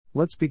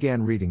Let's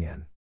begin reading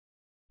in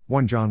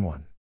 1 John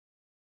 1.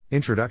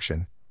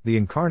 Introduction, the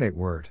Incarnate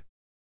Word.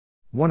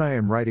 1 I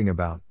am writing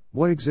about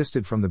what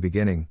existed from the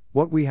beginning,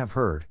 what we have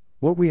heard,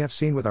 what we have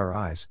seen with our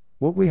eyes,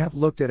 what we have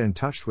looked at and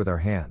touched with our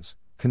hands,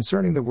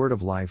 concerning the Word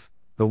of life,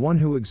 the one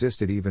who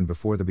existed even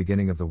before the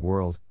beginning of the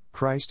world,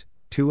 Christ,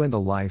 2 and the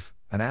life,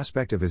 an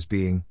aspect of his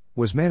being,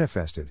 was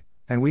manifested,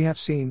 and we have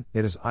seen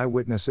it as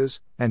eyewitnesses,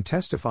 and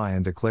testify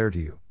and declare to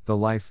you, the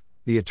life,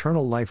 the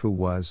eternal life who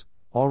was,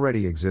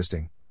 already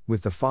existing,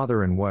 with the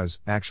Father and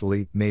was,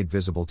 actually, made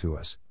visible to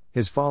us,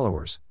 his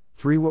followers.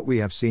 3 What we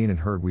have seen and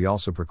heard we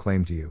also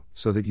proclaim to you,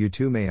 so that you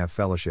too may have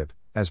fellowship,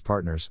 as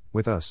partners,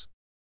 with us.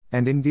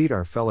 And indeed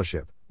our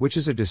fellowship, which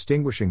is a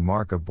distinguishing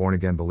mark of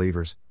born-again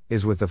believers,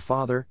 is with the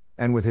Father,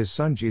 and with his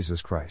Son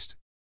Jesus Christ.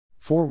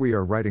 4 We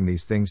are writing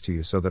these things to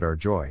you so that our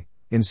joy,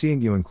 in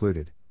seeing you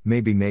included,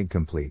 may be made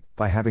complete,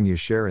 by having you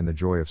share in the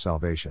joy of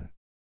salvation.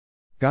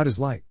 God is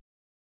light.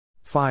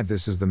 5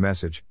 This is the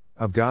message,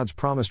 of God's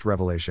promised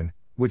revelation,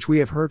 which we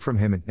have heard from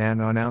him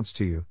and announced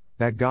to you,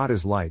 that God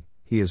is light,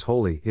 he is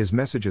holy, his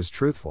message is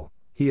truthful,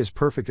 he is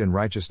perfect in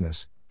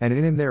righteousness, and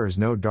in him there is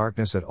no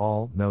darkness at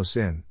all, no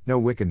sin, no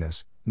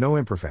wickedness, no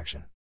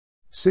imperfection.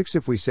 6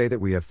 If we say that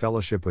we have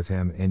fellowship with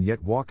him and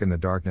yet walk in the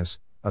darkness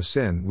of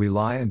sin, we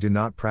lie and do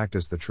not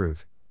practice the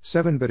truth.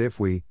 7 But if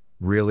we,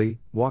 really,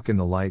 walk in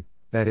the light,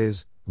 that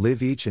is,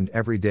 live each and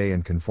every day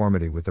in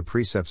conformity with the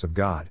precepts of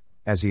God,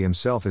 as he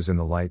himself is in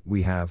the light,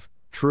 we have,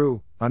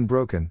 true,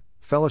 unbroken,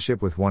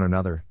 fellowship with one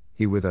another,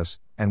 he with us,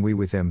 and we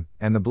with him,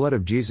 and the blood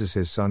of Jesus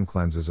his Son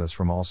cleanses us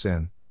from all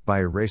sin, by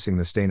erasing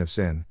the stain of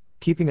sin,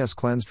 keeping us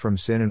cleansed from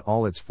sin in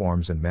all its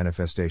forms and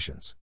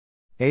manifestations.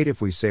 8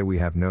 If we say we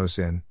have no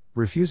sin,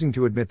 refusing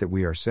to admit that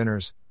we are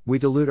sinners, we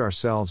delude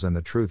ourselves and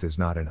the truth is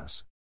not in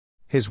us.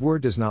 His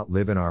word does not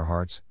live in our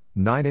hearts.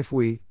 9 If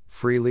we,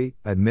 freely,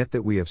 admit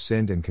that we have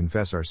sinned and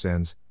confess our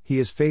sins, he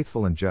is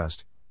faithful and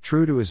just,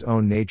 true to his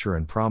own nature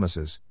and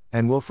promises,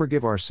 and will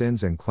forgive our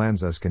sins and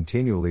cleanse us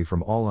continually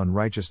from all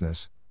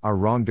unrighteousness, our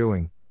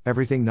wrongdoing,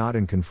 everything not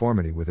in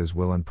conformity with his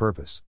will and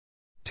purpose.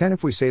 10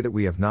 If we say that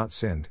we have not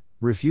sinned,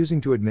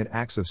 refusing to admit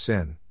acts of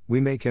sin, we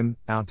make him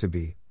out to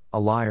be a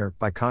liar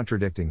by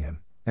contradicting him,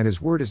 and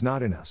his word is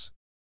not in us.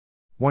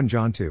 1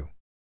 John 2.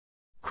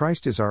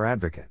 Christ is our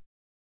advocate.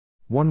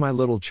 1 My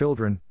little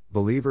children,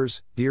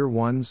 believers, dear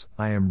ones,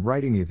 I am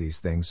writing you these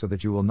things so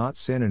that you will not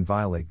sin and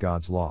violate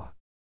God's law.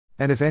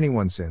 And if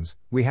anyone sins,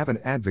 we have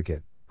an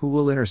advocate, who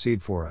will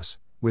intercede for us,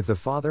 with the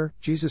Father,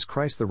 Jesus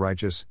Christ the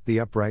righteous, the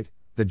upright,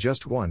 the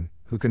just one,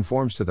 who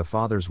conforms to the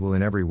Father's will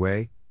in every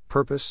way,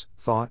 purpose,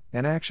 thought,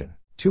 and action.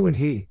 2 And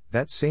he,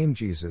 that same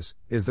Jesus,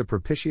 is the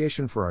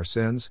propitiation for our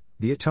sins,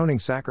 the atoning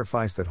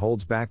sacrifice that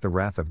holds back the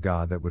wrath of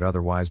God that would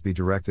otherwise be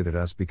directed at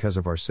us because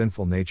of our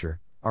sinful nature,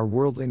 our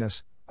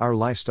worldliness, our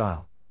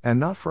lifestyle, and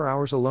not for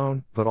ours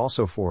alone, but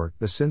also for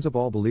the sins of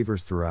all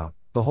believers throughout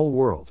the whole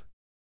world.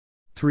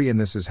 3 And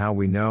this is how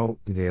we know,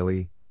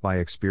 daily, by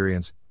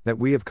experience, that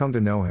we have come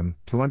to know him,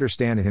 to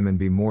understand him and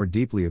be more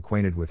deeply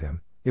acquainted with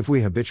him, if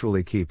we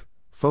habitually keep,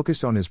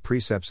 focused on his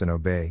precepts and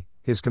obey,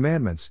 his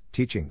commandments,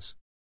 teachings.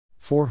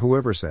 4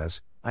 Whoever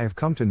says, I have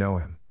come to know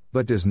him,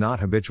 but does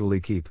not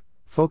habitually keep,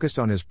 focused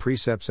on his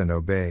precepts and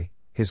obey,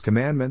 his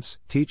commandments,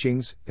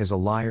 teachings, is a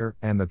liar,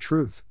 and the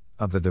truth,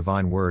 of the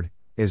divine word,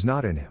 is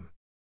not in him.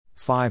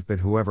 5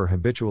 But whoever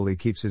habitually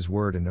keeps his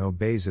word and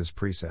obeys his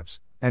precepts,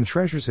 and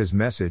treasures his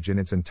message in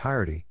its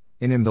entirety,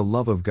 in him the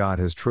love of God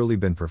has truly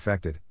been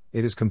perfected,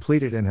 it is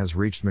completed and has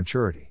reached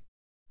maturity.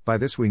 By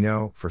this we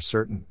know, for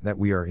certain, that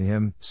we are in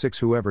him. 6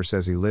 Whoever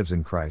says he lives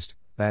in Christ,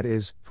 that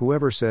is,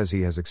 whoever says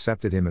he has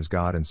accepted him as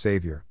God and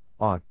Savior,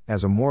 ought,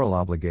 as a moral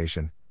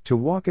obligation, to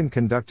walk and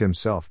conduct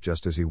himself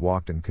just as he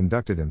walked and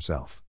conducted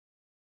himself.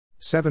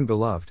 7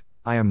 Beloved,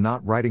 I am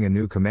not writing a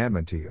new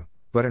commandment to you,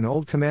 but an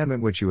old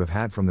commandment which you have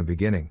had from the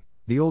beginning.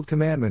 The old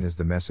commandment is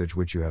the message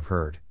which you have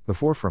heard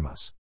before from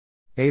us.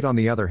 8 On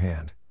the other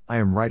hand, I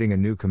am writing a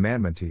new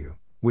commandment to you,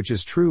 which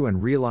is true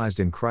and realized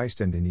in Christ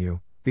and in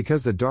you,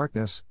 because the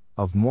darkness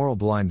of moral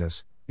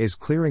blindness is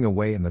clearing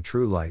away in the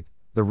true light,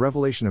 the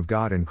revelation of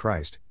God in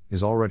Christ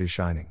is already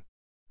shining.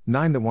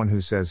 9 The one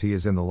who says he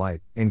is in the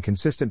light, in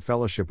consistent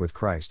fellowship with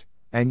Christ,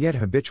 and yet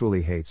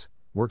habitually hates,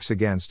 works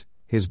against,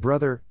 his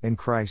brother, in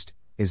Christ,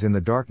 is in the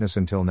darkness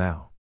until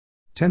now.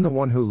 10 The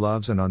one who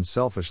loves and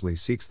unselfishly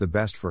seeks the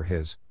best for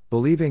his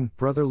believing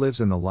brother lives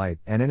in the light,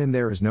 and in him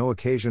there is no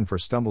occasion for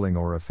stumbling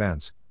or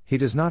offense, he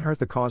does not hurt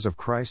the cause of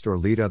Christ or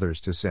lead others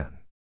to sin.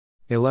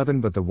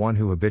 11 But the one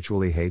who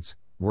habitually hates,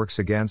 works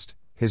against,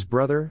 his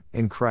brother,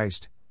 in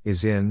Christ,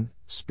 is in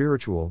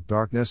spiritual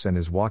darkness and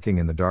is walking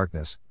in the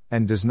darkness,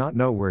 and does not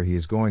know where he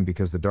is going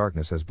because the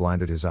darkness has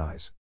blinded his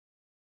eyes.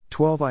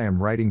 12 I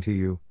am writing to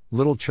you,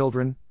 little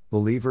children,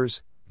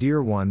 believers,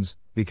 dear ones,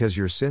 because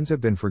your sins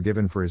have been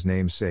forgiven for his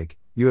name's sake,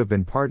 you have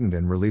been pardoned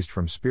and released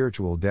from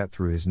spiritual debt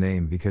through his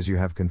name because you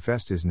have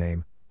confessed his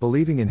name,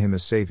 believing in him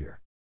as Savior.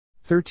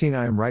 13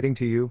 I am writing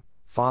to you,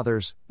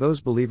 fathers, those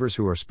believers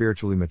who are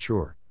spiritually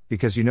mature,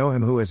 because you know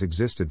him who has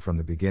existed from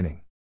the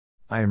beginning.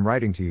 I am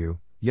writing to you,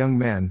 young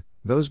men,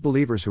 those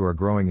believers who are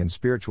growing in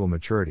spiritual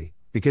maturity,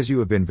 because you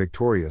have been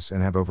victorious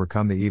and have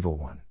overcome the evil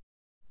one.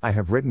 I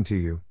have written to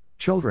you,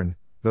 children,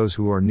 those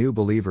who are new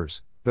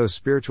believers, those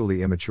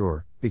spiritually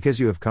immature, because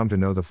you have come to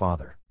know the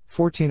Father.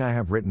 14 I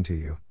have written to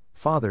you,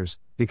 fathers,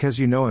 because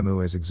you know him who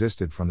has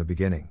existed from the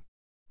beginning.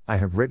 I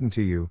have written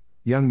to you,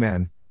 young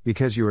men,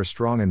 because you are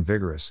strong and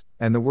vigorous,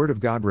 and the word of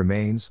God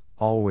remains,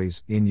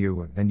 always, in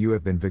you, and you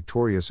have been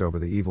victorious over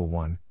the evil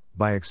one,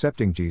 by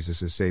accepting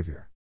Jesus as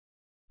Savior.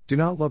 Do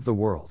not love the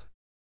world.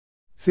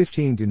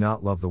 15 Do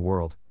not love the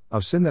world,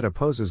 of sin that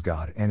opposes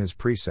God and his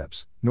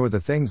precepts, nor the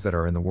things that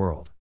are in the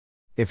world.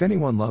 If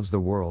anyone loves the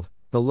world,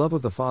 the love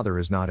of the Father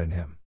is not in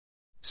him.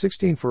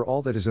 16 For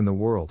all that is in the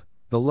world,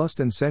 the lust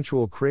and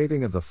sensual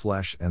craving of the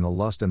flesh and the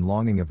lust and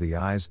longing of the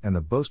eyes and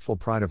the boastful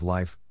pride of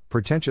life,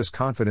 pretentious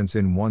confidence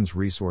in one's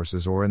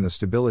resources or in the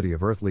stability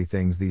of earthly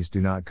things, these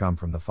do not come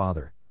from the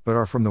Father, but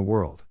are from the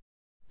world.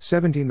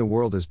 17 The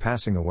world is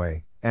passing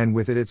away, and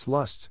with it its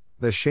lusts,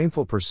 the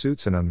shameful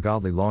pursuits and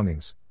ungodly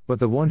longings, but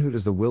the one who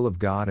does the will of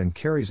God and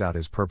carries out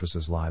his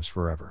purposes lives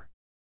forever.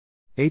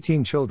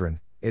 18 Children,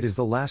 it is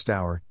the last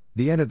hour,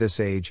 the end of this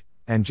age,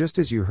 and just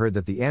as you heard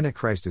that the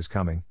Antichrist is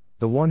coming,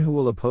 the one who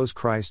will oppose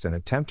Christ and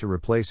attempt to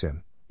replace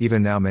him,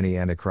 even now many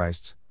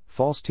Antichrists,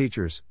 false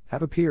teachers,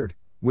 have appeared,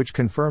 which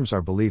confirms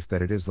our belief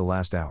that it is the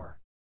last hour.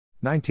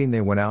 19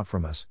 They went out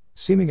from us,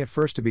 seeming at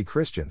first to be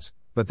Christians,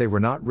 but they were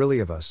not really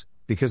of us,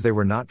 because they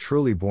were not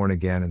truly born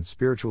again and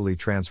spiritually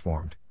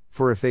transformed,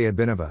 for if they had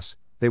been of us,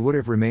 they would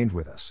have remained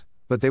with us,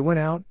 but they went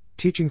out,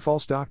 teaching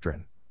false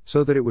doctrine,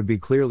 so that it would be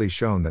clearly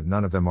shown that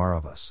none of them are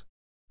of us.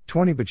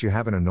 20 But you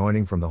have an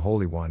anointing from the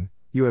Holy One,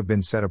 you have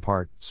been set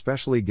apart,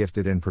 specially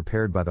gifted and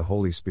prepared by the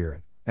Holy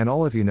Spirit, and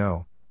all of you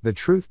know the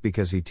truth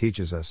because he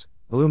teaches us,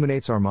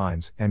 illuminates our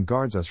minds, and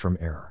guards us from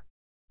error.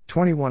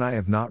 21 I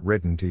have not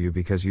written to you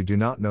because you do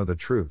not know the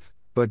truth,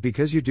 but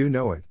because you do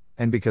know it,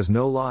 and because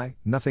no lie,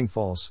 nothing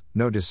false,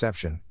 no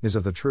deception, is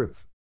of the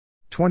truth.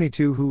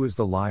 22 Who is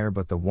the liar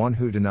but the one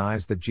who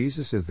denies that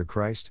Jesus is the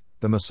Christ,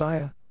 the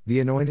Messiah, the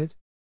Anointed?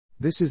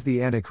 This is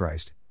the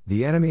Antichrist,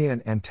 the enemy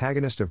and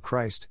antagonist of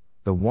Christ,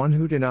 the one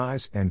who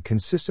denies and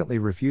consistently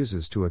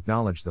refuses to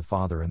acknowledge the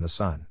Father and the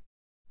Son.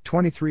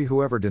 23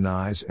 Whoever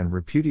denies and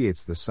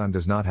repudiates the Son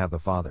does not have the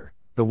Father,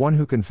 the one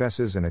who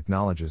confesses and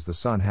acknowledges the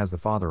Son has the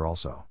Father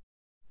also.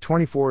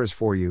 24 As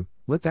for you,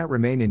 let that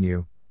remain in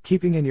you,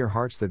 keeping in your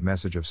hearts that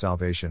message of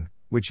salvation,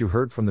 which you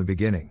heard from the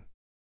beginning.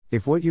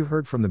 If what you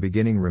heard from the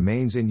beginning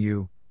remains in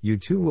you, you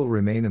too will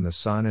remain in the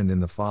Son and in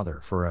the Father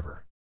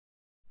forever.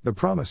 The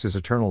promise is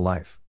eternal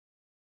life.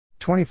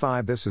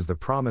 25 This is the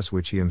promise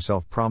which he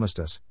himself promised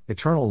us,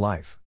 eternal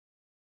life.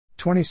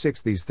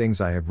 26 These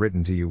things I have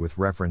written to you with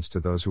reference to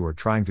those who are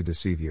trying to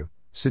deceive you,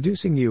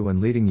 seducing you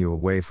and leading you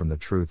away from the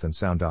truth and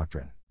sound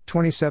doctrine.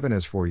 27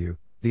 As for you,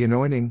 the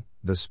anointing,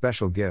 the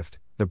special gift,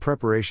 the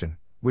preparation,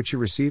 which you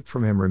received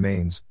from him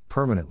remains,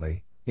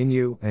 permanently, in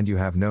you, and you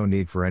have no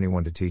need for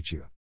anyone to teach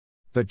you.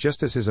 But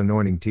just as his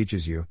anointing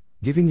teaches you,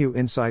 giving you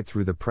insight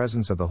through the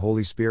presence of the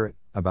Holy Spirit,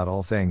 about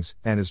all things,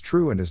 and is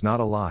true and is not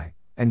a lie,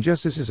 and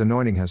just as his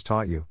anointing has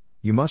taught you,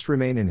 you must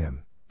remain in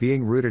him,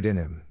 being rooted in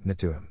him, knit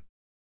to him.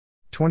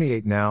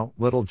 28 Now,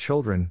 little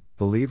children,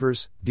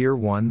 believers, dear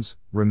ones,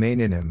 remain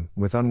in him,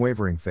 with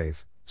unwavering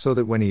faith, so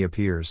that when he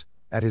appears,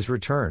 at his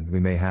return we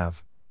may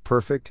have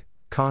perfect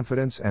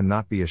confidence and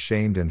not be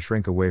ashamed and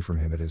shrink away from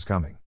him at his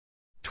coming.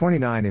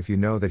 29 If you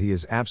know that he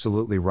is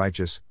absolutely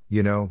righteous,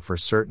 you know for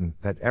certain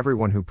that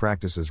everyone who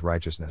practices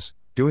righteousness,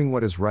 doing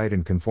what is right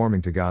and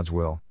conforming to God's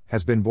will,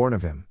 has been born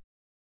of him.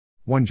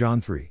 1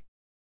 John 3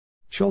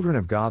 Children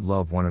of God,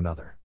 love one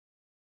another.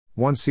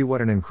 1 See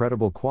what an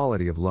incredible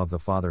quality of love the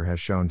Father has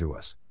shown to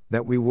us,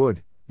 that we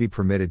would be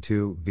permitted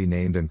to be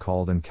named and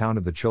called and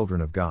counted the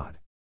children of God.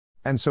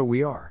 And so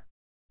we are.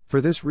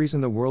 For this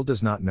reason the world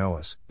does not know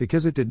us,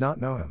 because it did not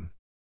know him.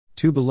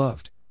 2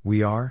 Beloved,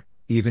 we are,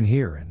 even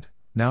here and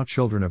now,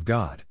 children of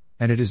God,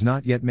 and it is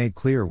not yet made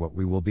clear what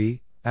we will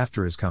be,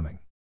 after his coming.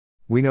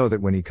 We know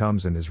that when he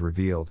comes and is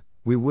revealed,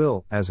 we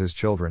will, as his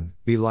children,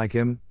 be like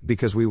him,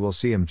 because we will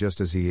see him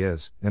just as he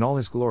is, in all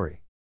his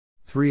glory.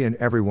 3 And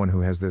everyone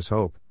who has this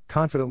hope,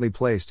 confidently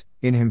placed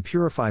in him,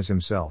 purifies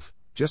himself,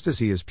 just as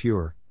he is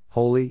pure,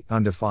 holy,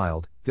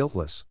 undefiled,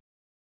 guiltless.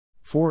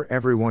 4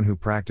 Everyone who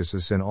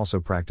practices sin also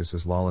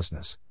practices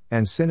lawlessness,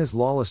 and sin is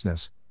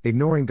lawlessness,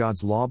 ignoring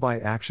God's law by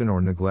action or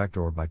neglect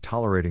or by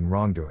tolerating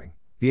wrongdoing,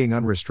 being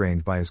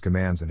unrestrained by his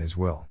commands and his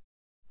will.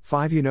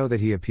 5 You know that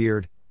he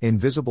appeared, in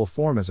visible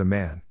form as a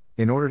man,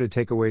 in order to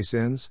take away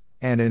sins,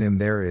 and in him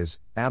there is,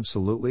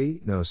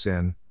 absolutely, no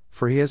sin,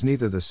 for he has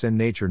neither the sin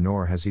nature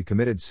nor has he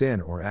committed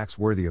sin or acts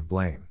worthy of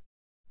blame.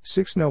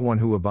 6 No one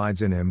who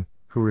abides in him,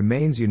 who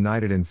remains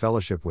united in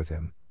fellowship with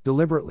him,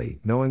 deliberately,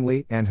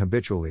 knowingly, and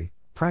habitually,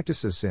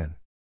 practices sin.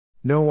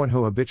 No one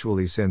who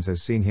habitually sins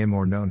has seen him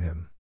or known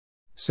him.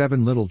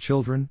 7 Little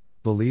children,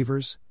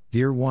 believers,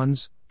 dear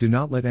ones, do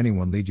not let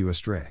anyone lead you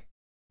astray.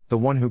 The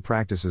one who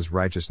practices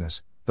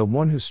righteousness, the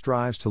one who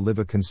strives to live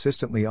a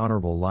consistently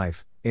honorable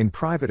life, in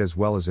private as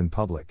well as in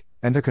public,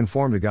 and to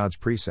conform to God's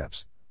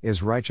precepts,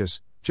 is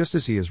righteous, just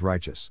as he is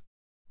righteous.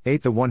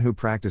 8 The one who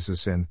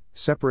practices sin,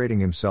 separating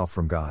himself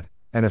from God,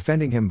 and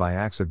offending him by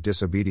acts of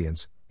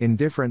disobedience,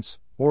 indifference,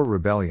 or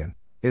rebellion,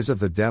 is of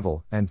the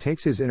devil and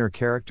takes his inner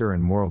character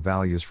and moral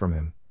values from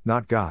him,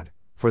 not God,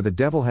 for the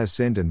devil has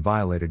sinned and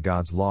violated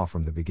God's law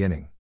from the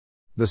beginning.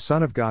 The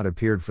Son of God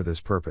appeared for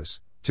this purpose,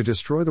 to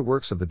destroy the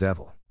works of the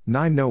devil.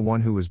 9 No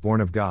one who is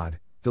born of God,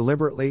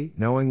 deliberately,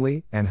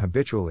 knowingly, and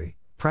habitually,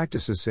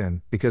 practices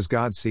sin, because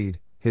God's seed,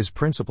 his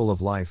principle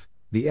of life,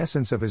 the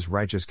essence of his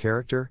righteous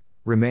character,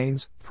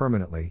 remains,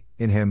 permanently,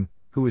 in him,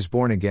 who is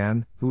born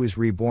again, who is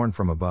reborn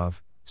from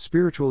above,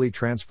 spiritually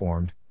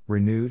transformed,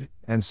 renewed,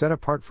 and set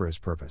apart for his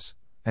purpose.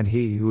 And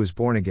he who is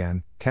born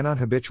again, cannot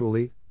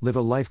habitually, live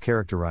a life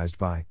characterized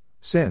by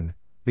sin,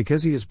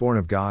 because he is born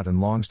of God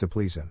and longs to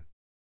please him.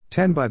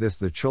 10 By this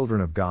the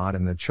children of God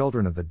and the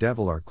children of the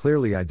devil are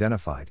clearly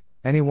identified.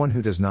 Anyone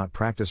who does not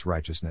practice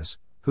righteousness,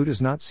 who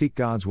does not seek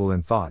God's will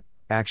in thought,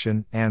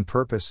 action, and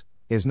purpose,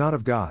 is not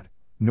of God,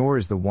 nor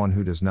is the one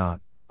who does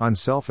not,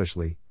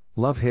 unselfishly,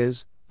 love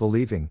his,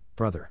 believing,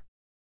 brother.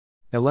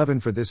 11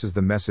 For this is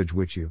the message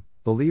which you,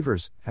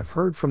 believers, have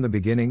heard from the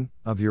beginning,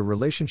 of your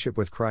relationship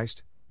with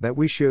Christ, that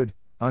we should,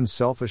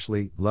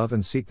 unselfishly, love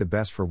and seek the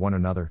best for one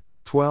another.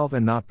 12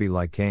 And not be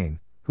like Cain,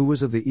 who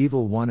was of the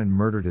evil one and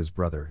murdered his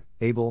brother,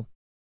 Abel.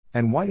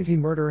 And why did he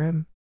murder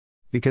him?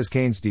 Because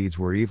Cain's deeds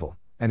were evil,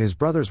 and his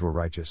brothers were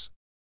righteous.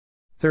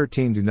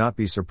 13 Do not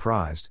be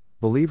surprised,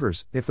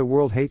 believers, if the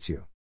world hates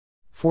you.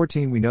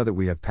 14 We know that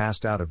we have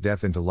passed out of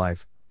death into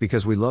life,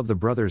 because we love the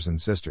brothers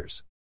and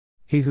sisters.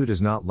 He who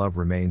does not love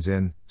remains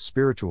in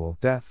spiritual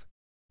death.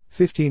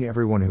 15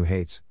 Everyone who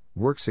hates,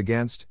 works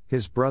against,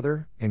 his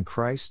brother, in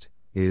Christ,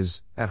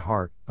 is, at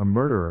heart, a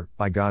murderer,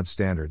 by God's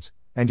standards,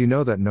 and you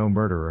know that no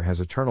murderer has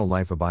eternal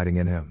life abiding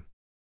in him.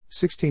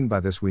 16 By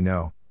this we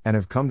know, and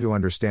have come to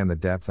understand the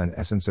depth and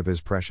essence of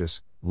his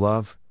precious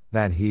love,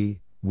 that he,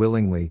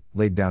 willingly,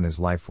 laid down his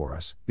life for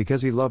us,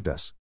 because he loved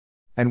us.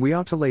 And we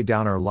ought to lay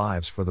down our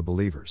lives for the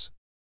believers.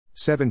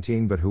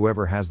 17 But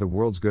whoever has the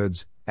world's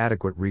goods,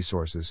 adequate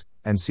resources,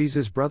 and sees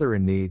his brother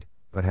in need,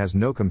 but has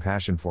no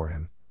compassion for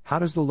him, how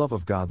does the love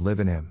of God live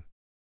in him?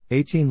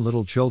 18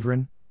 Little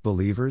children,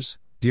 believers,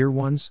 dear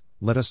ones,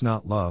 let us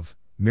not love,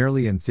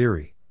 merely in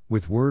theory,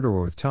 with word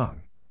or with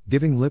tongue,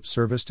 giving lip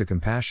service to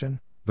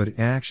compassion, but in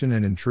action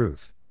and in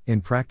truth,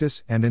 in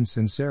practice and in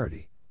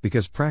sincerity,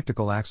 because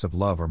practical acts of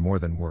love are more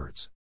than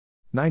words.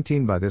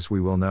 19 By this we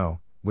will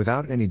know,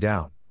 without any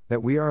doubt,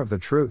 that we are of the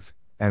truth,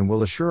 and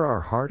will assure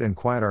our heart and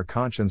quiet our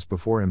conscience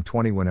before him.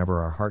 20 Whenever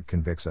our heart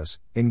convicts us,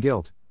 in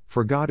guilt,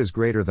 for God is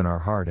greater than our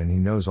heart and he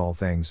knows all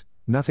things,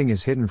 nothing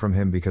is hidden from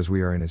him because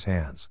we are in his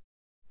hands.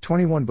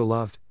 21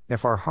 Beloved,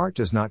 if our heart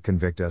does not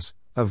convict us,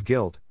 of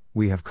guilt,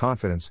 we have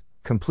confidence,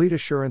 complete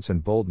assurance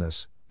and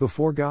boldness,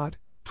 before God.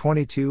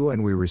 22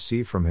 And we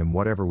receive from him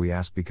whatever we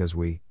ask because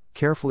we,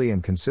 carefully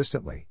and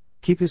consistently,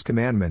 keep his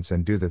commandments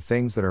and do the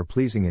things that are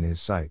pleasing in his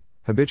sight,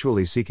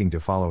 habitually seeking to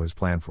follow his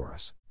plan for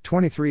us.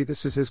 23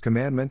 This is his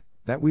commandment,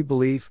 that we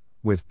believe,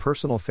 with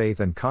personal faith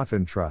and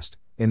confident trust,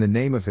 in the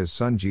name of his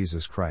Son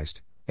Jesus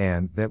Christ,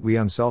 and that we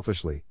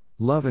unselfishly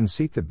love and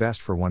seek the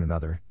best for one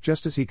another,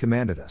 just as he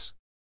commanded us.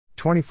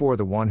 24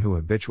 The one who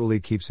habitually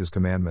keeps his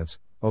commandments,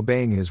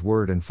 obeying his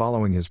word and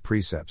following his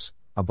precepts,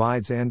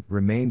 abides and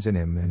remains in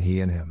him and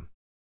he in him.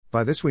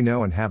 By this we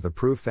know and have the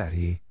proof that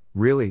he,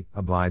 really,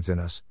 abides in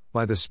us,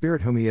 by the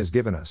Spirit whom he has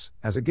given us,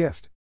 as a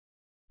gift.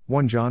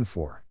 1 John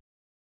 4.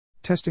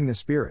 Testing the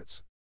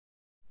spirits.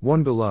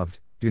 1 Beloved,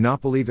 do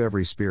not believe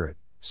every spirit,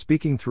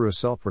 speaking through a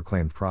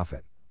self-proclaimed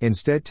prophet.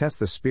 Instead test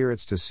the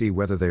spirits to see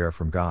whether they are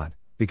from God,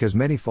 because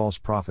many false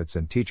prophets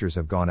and teachers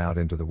have gone out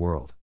into the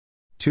world.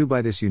 2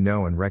 By this you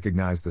know and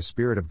recognize the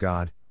Spirit of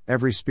God,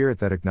 every spirit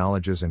that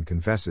acknowledges and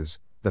confesses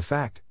the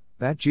fact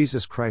that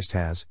Jesus Christ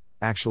has,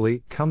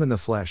 actually, come in the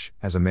flesh,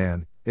 as a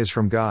man, is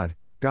from God.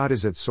 God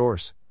is its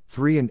source.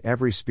 3 And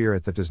every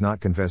spirit that does not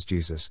confess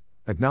Jesus,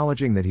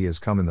 acknowledging that he has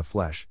come in the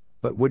flesh,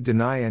 but would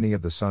deny any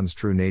of the Son's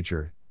true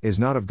nature, is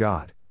not of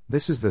God.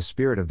 This is the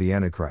spirit of the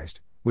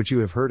Antichrist, which you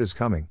have heard is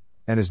coming,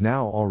 and is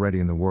now already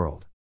in the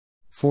world.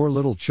 4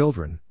 Little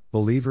children,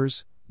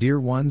 believers, dear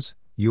ones,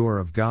 you are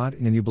of God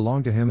and you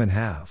belong to him and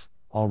have,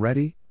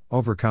 already,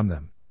 overcome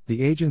them,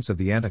 the agents of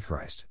the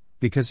Antichrist,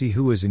 because he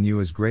who is in you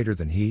is greater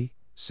than he,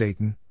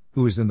 Satan,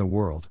 who is in the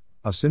world,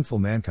 of sinful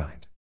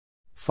mankind.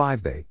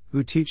 5 They,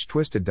 who teach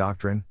twisted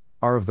doctrine,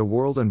 are of the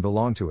world and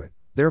belong to it,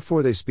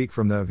 therefore they speak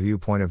from the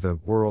viewpoint of the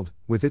world,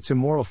 with its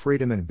immoral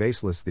freedom and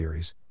baseless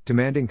theories,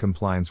 demanding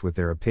compliance with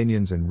their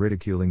opinions and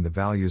ridiculing the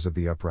values of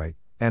the upright,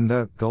 and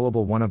the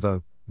gullible one of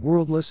the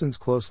world listens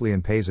closely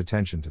and pays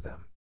attention to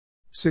them.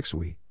 6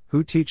 We,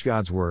 who teach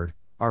God's word,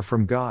 are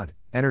from God,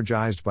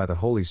 energized by the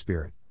Holy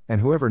Spirit, and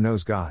whoever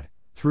knows God,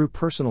 through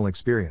personal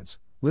experience,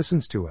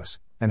 listens to us,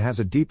 and has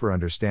a deeper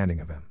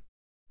understanding of him.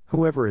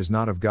 Whoever is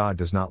not of God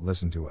does not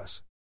listen to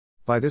us.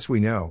 By this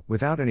we know,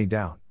 without any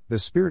doubt, the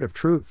spirit of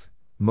truth,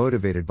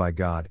 motivated by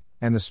God,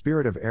 and the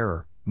spirit of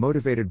error,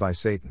 motivated by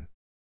Satan.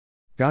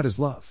 God is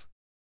love.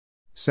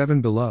 7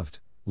 Beloved,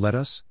 let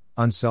us,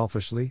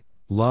 unselfishly,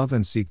 love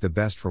and seek the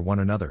best for one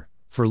another,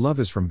 for love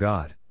is from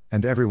God,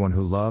 and everyone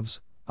who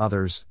loves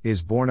others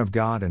is born of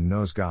God and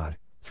knows God.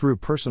 through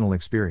personal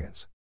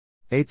experience.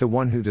 8. The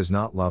one who does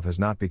not love has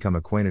not become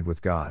acquainted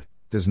with God,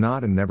 does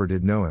not and never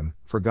did know him,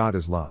 for God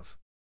is love.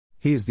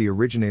 He is the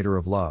originator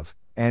of love,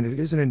 and it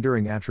is an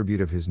enduring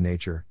attribute of his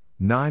nature.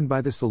 9.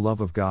 By this the love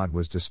of God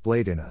was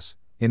displayed in us,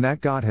 in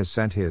that God has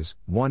sent his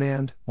one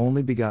and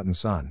only begotten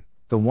Son,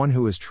 the one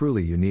who is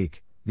truly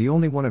unique, the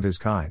only one of his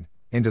kind,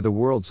 into the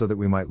world so that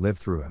we might live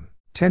through him.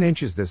 10.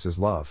 This is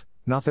love,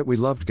 not that we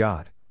loved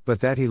God, but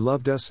that he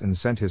loved us and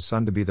sent his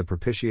Son to be the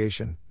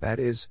propitiation, that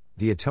is,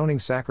 the atoning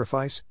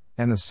sacrifice,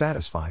 and the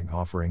satisfying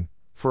offering,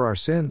 for our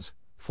sins,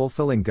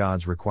 fulfilling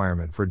God's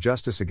requirement for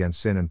justice against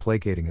sin and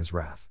placating his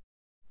wrath.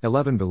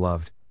 11.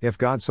 Beloved, if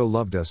God so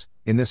loved us,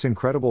 in this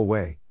incredible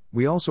way,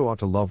 we also ought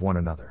to love one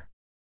another.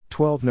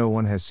 12. No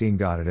one has seen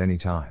God at any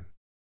time.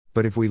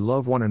 But if we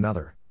love one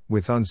another,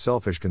 with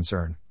unselfish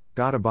concern,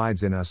 God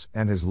abides in us,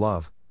 and his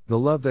love, the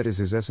love that is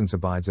his essence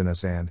abides in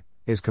us and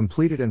is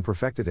completed and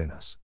perfected in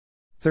us.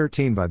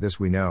 13. By this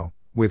we know,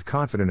 with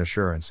confident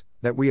assurance,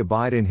 that we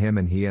abide in him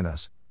and he in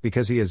us,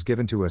 because he has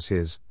given to us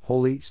his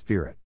Holy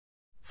Spirit.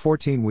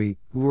 14. We,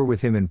 who were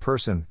with him in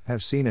person,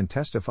 have seen and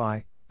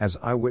testify, as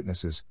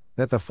eyewitnesses,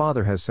 that the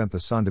Father has sent the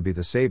Son to be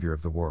the Savior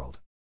of the world.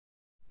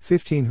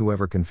 15.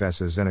 Whoever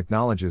confesses and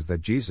acknowledges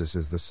that Jesus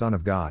is the Son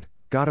of God,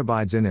 God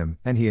abides in him,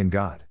 and he in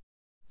God.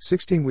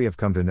 16. We have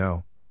come to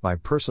know, by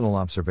personal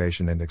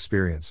observation and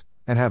experience,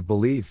 and have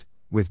believed,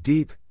 with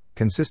deep,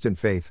 consistent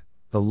faith,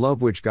 the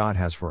love which God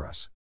has for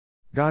us.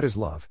 God is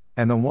love,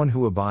 and the one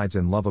who abides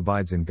in love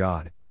abides in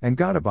God, and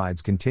God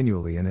abides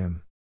continually in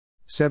him.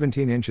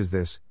 17.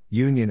 This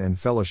union and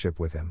fellowship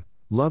with him,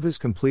 love is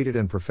completed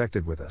and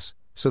perfected with us,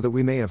 so that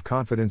we may have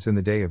confidence in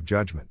the day of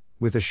judgment,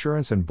 with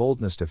assurance and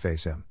boldness to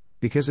face him,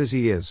 because as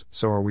he is,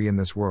 so are we in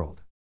this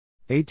world.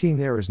 18.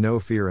 There is no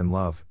fear in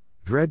love,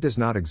 dread does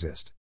not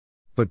exist.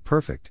 But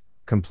perfect,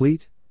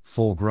 complete,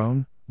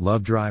 full-grown,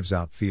 love drives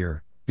out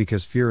fear,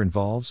 because fear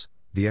involves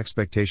the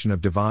expectation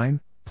of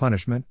divine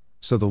punishment,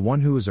 so the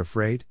one who is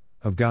afraid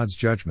of God's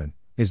judgment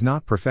is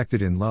not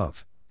perfected in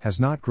love, has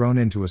not grown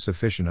into a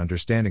sufficient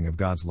understanding of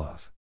God's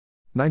love.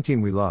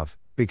 19. We love,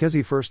 because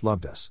he first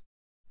loved us.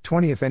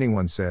 20. If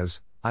anyone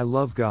says, I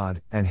love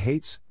God, and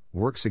hates,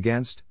 works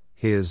against,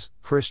 his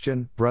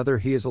Christian brother,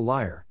 he is a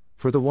liar,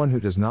 for the one who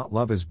does not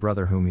love his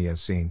brother whom he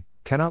has seen,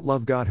 cannot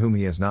love God whom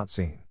he has not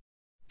seen.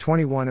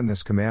 21. In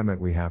this commandment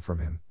we have from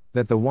him,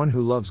 that the one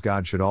who loves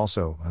God should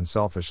also,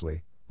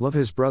 unselfishly, love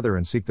his brother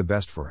and seek the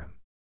best for him.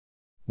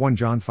 1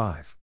 John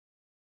 5.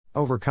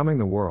 Overcoming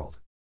the world.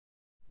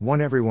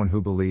 1. Everyone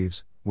who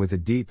believes, with a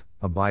deep,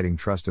 abiding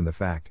trust in the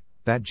fact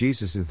that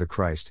Jesus is the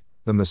Christ,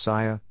 the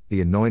Messiah, the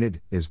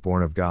Anointed, is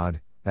born of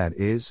God, that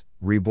is,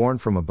 reborn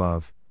from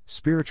above,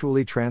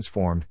 spiritually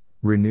transformed,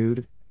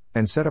 renewed,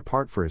 and set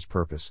apart for his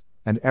purpose,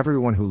 and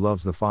everyone who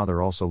loves the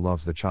Father also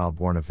loves the child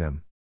born of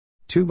him.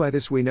 2. By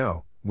this we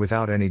know,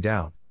 without any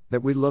doubt,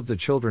 that we love the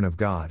children of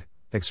God,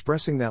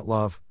 expressing that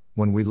love,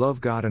 when we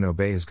love God and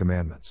obey his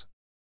commandments.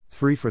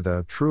 3. For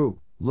the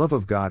true love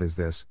of God is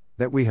this,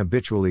 that we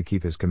habitually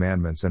keep his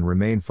commandments and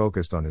remain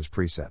focused on his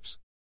precepts.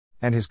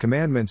 And his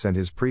commandments and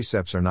his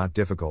precepts are not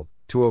difficult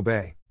to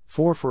obey.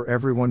 4. For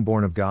everyone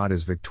born of God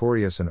is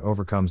victorious and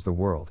overcomes the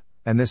world,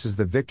 and this is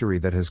the victory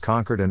that has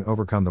conquered and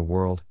overcome the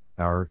world,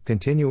 our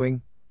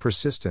continuing,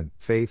 persistent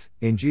faith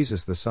in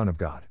Jesus the Son of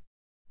God.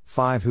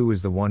 5. Who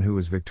is the one who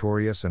is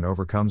victorious and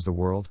overcomes the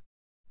world?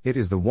 It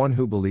is the one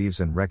who believes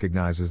and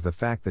recognizes the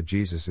fact that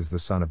Jesus is the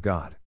Son of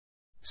God.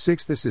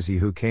 6. This is he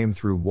who came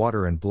through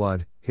water and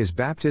blood, his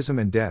baptism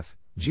and death,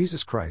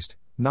 Jesus Christ,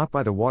 not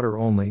by the water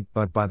only,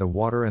 but by the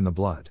water and the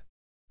blood.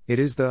 It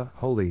is the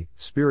Holy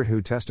Spirit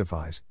who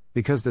testifies,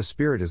 because the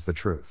Spirit is the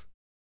truth.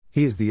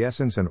 He is the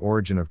essence and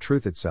origin of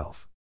truth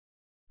itself.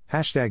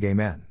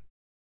 #Amen.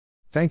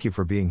 Thank you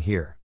for being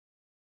here.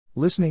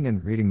 Listening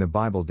and reading the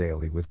Bible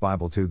daily with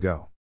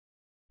Bible2Go.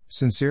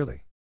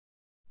 Sincerely,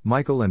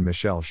 Michael and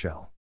Michelle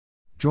Shell.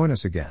 Join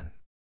us again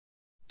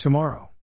tomorrow.